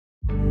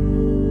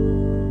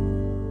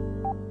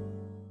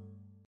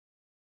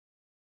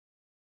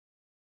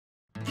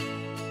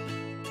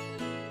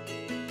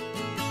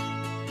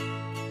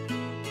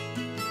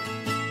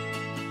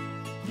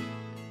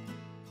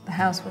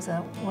house was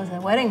a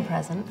wedding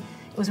present.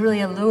 It was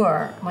really a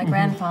lure. My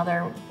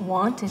grandfather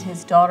wanted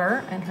his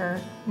daughter and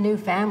her new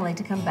family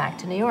to come back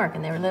to New York,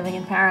 and they were living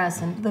in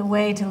Paris, and the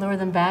way to lure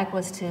them back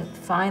was to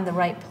find the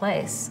right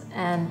place,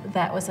 and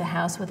that was a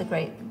house with a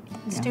great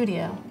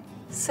studio.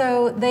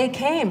 So they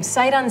came,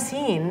 sight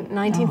unseen,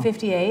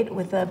 1958,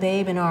 with a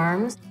babe in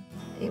arms.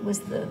 It was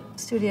the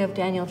studio of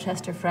Daniel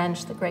Chester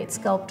French, the great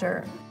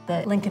sculptor.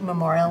 The Lincoln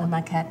Memorial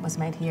maquette was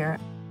made here.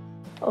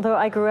 Although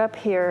I grew up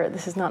here,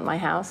 this is not my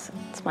house.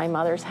 It's my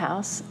mother's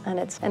house, and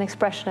it's an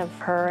expression of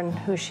her and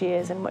who she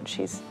is and what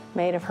she's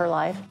made of her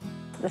life.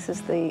 This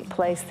is the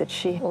place that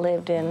she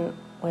lived in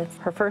with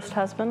her first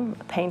husband,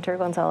 a painter,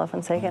 Gonzalo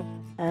Fonseca,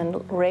 and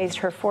raised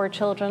her 4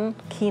 children.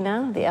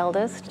 Kina, the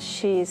eldest,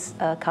 she's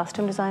a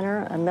costume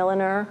designer, a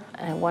milliner,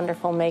 and a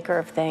wonderful maker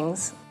of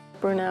things.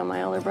 Bruno,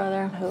 my older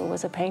brother, who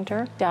was a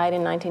painter, died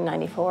in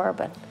 1994,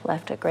 but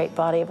left a great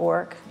body of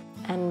work.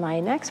 And my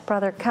next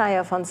brother,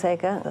 Caio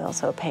Fonseca,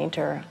 also a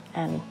painter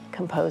and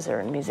composer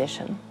and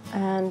musician.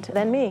 And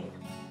then me.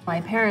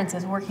 My parents,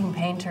 as working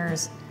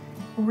painters,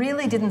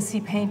 really didn't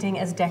see painting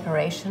as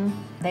decoration.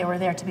 They were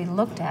there to be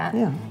looked at,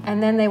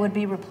 and then they would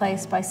be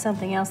replaced by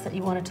something else that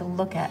you wanted to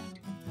look at.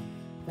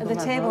 The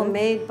table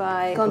made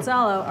by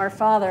Gonzalo, our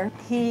father,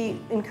 he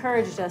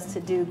encouraged us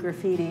to do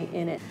graffiti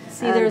in it.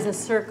 See, there's a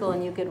circle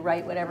and you could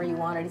write whatever you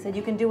wanted. He said,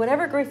 you can do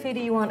whatever graffiti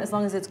you want as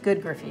long as it's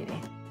good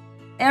graffiti.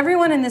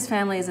 Everyone in this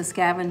family is a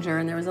scavenger,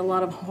 and there was a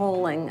lot of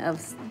holing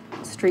of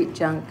street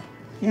junk.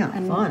 Yeah,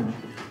 and fun.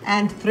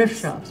 And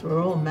thrift shops.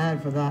 We're all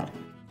mad for that.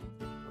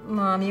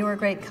 Mom, you were a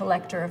great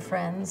collector of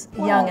friends,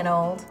 young and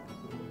old.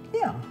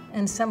 Yeah.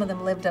 And some of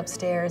them lived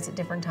upstairs at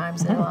different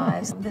times in their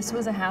lives. This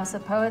was a house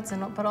of poets,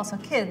 but also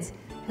kids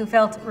who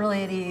felt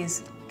really at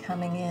ease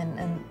coming in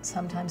and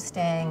sometimes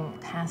staying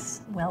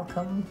past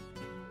welcome.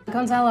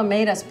 Gonzalo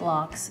made us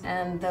blocks,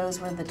 and those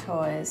were the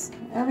toys.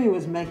 Evie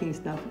was making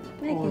stuff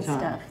all the time.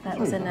 Stuff. That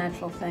was a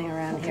natural thing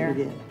around here.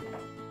 We did.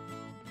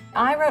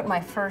 I wrote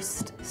my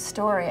first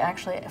story,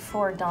 actually,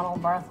 for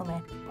Donald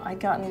Barthelme. I'd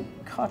gotten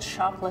caught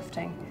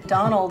shoplifting.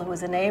 Donald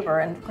was a neighbor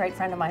and a great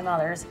friend of my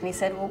mother's, and he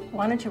said, well,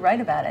 why don't you write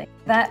about it?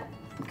 That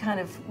kind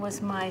of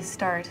was my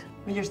start.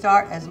 Your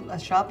start as a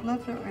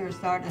shoplifter or your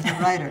start as a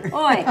writer?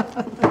 Oi!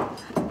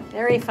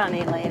 Very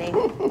funny, lady.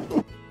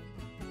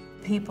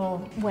 People,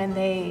 when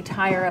they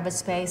tire of a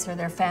space or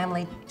their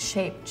family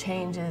shape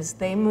changes,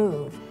 they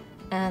move.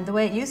 And the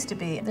way it used to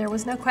be, there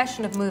was no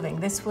question of moving.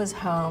 This was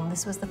home,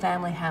 this was the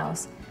family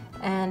house.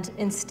 And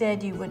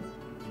instead you would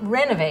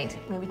renovate,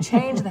 maybe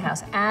change the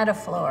house, add a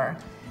floor.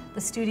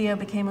 The studio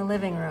became a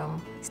living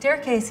room.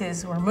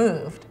 Staircases were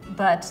moved,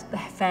 but the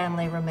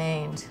family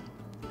remained.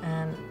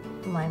 And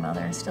my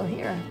mother is still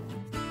here.